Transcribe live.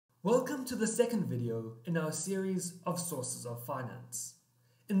Welcome to the second video in our series of sources of finance.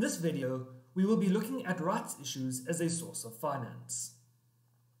 In this video, we will be looking at rights issues as a source of finance.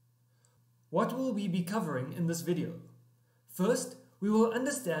 What will we be covering in this video? First, we will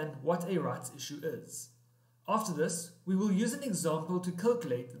understand what a rights issue is. After this, we will use an example to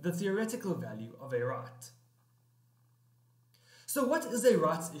calculate the theoretical value of a right. So what is a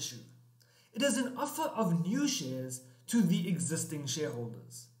rights issue? It is an offer of new shares to the existing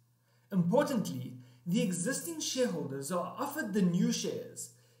shareholders. Importantly, the existing shareholders are offered the new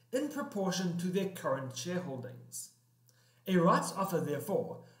shares in proportion to their current shareholdings. A rights offer,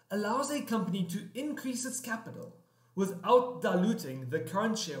 therefore, allows a company to increase its capital without diluting the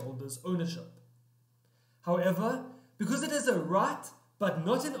current shareholders' ownership. However, because it is a right but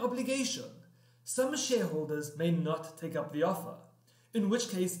not an obligation, some shareholders may not take up the offer, in which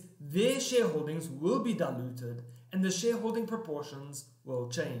case their shareholdings will be diluted and the shareholding proportions will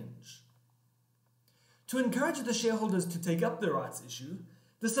change. To encourage the shareholders to take up the rights issue,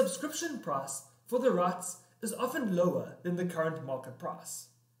 the subscription price for the rights is often lower than the current market price.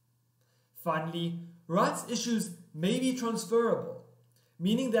 Finally, rights issues may be transferable,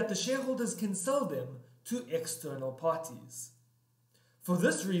 meaning that the shareholders can sell them to external parties. For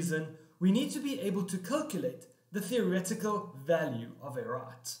this reason, we need to be able to calculate the theoretical value of a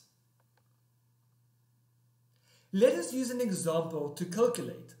right. Let us use an example to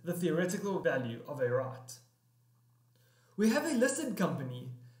calculate the theoretical value of a right. We have a listed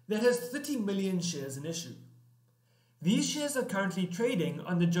company that has 30 million shares in issue. These shares are currently trading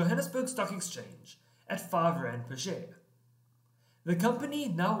on the Johannesburg Stock Exchange at 5 Rand per share. The company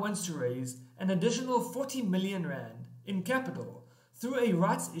now wants to raise an additional 40 million Rand in capital through a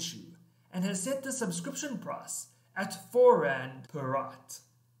rights issue and has set the subscription price at 4 Rand per right.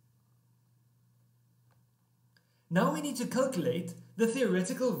 Now we need to calculate the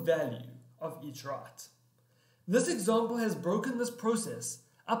theoretical value of each right. This example has broken this process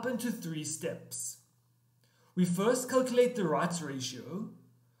up into 3 steps. We first calculate the rights ratio.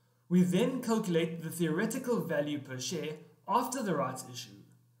 We then calculate the theoretical value per share after the rights issue.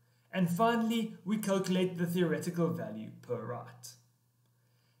 And finally, we calculate the theoretical value per right.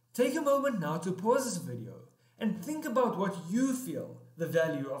 Take a moment now to pause this video and think about what you feel the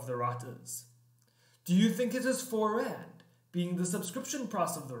value of the right is. Do you think it is 4 Rand, being the subscription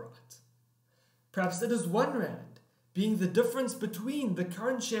price of the right? Perhaps it is 1 Rand, being the difference between the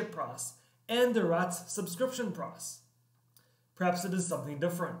current share price and the right's subscription price. Perhaps it is something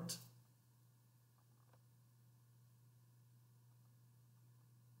different.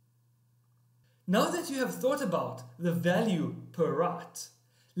 Now that you have thought about the value per right,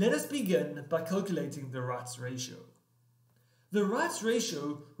 let us begin by calculating the rights ratio. The rights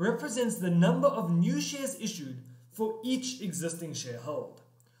ratio represents the number of new shares issued for each existing share held.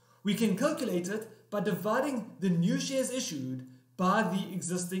 We can calculate it by dividing the new shares issued by the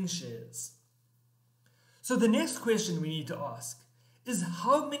existing shares. So the next question we need to ask is,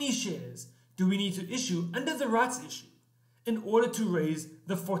 how many shares do we need to issue under the rights issue in order to raise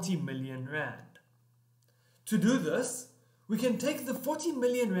the 40 million Rand? To do this, we can take the 40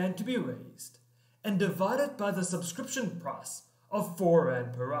 million Rand to be raised and divide it by the subscription price of 4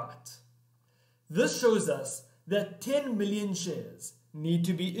 Rand per right. This shows us that 10 million shares need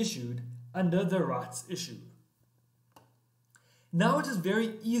to be issued under the rights issue. Now it is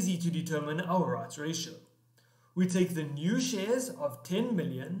very easy to determine our rights ratio. We take the new shares of 10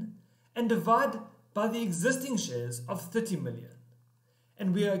 million and divide by the existing shares of 30 million.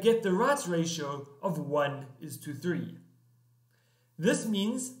 And we get the rights ratio of 1:3. This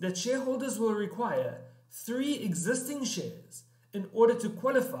means that shareholders will require 3 existing shares in order to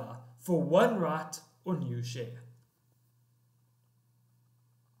qualify for 1 right or new share.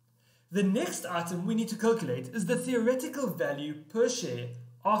 The next item we need to calculate is the theoretical value per share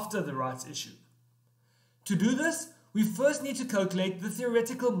after the rights issue. To do this, we first need to calculate the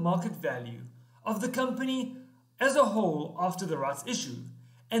theoretical market value of the company as a whole after the rights issue,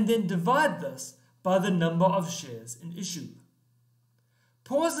 and then divide this by the number of shares in issue.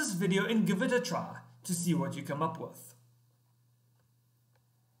 Pause this video and give it a try to see what you come up with.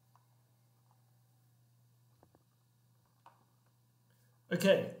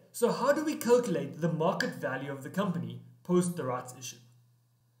 Okay, so how do we calculate the market value of the company post the rights issue?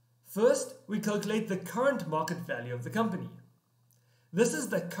 First, we calculate the current market value of the company. This is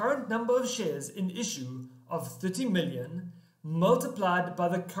the current number of shares in issue of 30 million multiplied by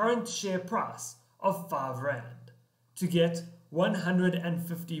the current share price of 5 Rand to get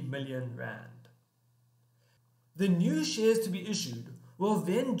 150 million Rand. The new shares to be issued will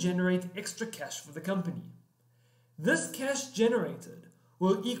then generate extra cash for the company. This cash generated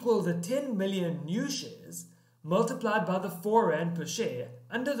will equal the 10 million new shares multiplied by the 4 Rand per share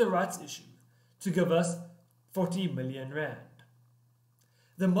under the rights issue to give us 40 million Rand.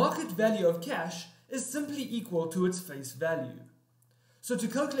 The market value of cash is simply equal to its face value. So to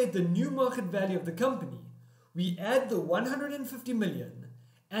calculate the new market value of the company, we add the 150 million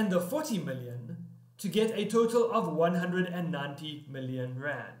and the 40 million to get a total of 190 million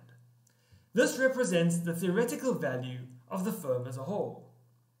Rand. This represents the theoretical value of the firm as a whole.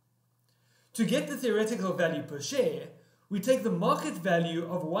 To get the theoretical value per share, we take the market value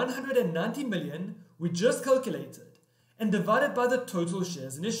of 190 million we just calculated and divide it by the total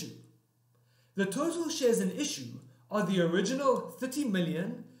shares in issue. The total shares in issue are the original 30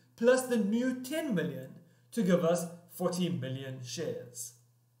 million plus the new 10 million to give us 40 million shares.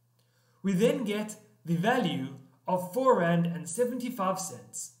 We then get the value of 4 Rand and 75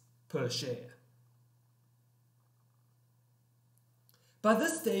 cents per share. By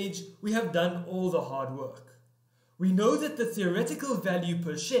this stage, we have done all the hard work. We know that the theoretical value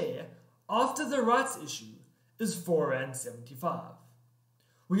per share after the rights issue is 4 Rand 75.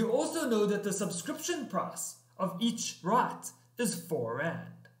 We also know that the subscription price of each right is 4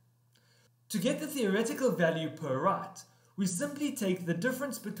 Rand. To get the theoretical value per right, we simply take the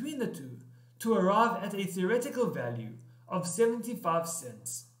difference between the two to arrive at a theoretical value of 75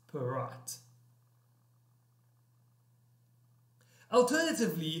 cents per right.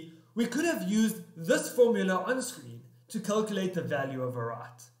 Alternatively, we could have used this formula on screen to calculate the value of a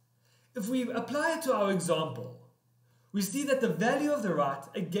right. If we apply it to our example, we see that the value of the right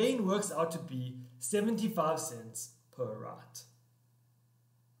again works out to be 75 cents per right.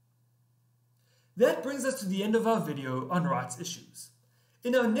 That brings us to the end of our video on rights issues.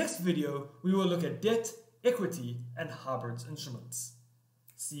 In our next video, we will look at debt, equity, and hybrid instruments.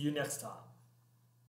 See you next time.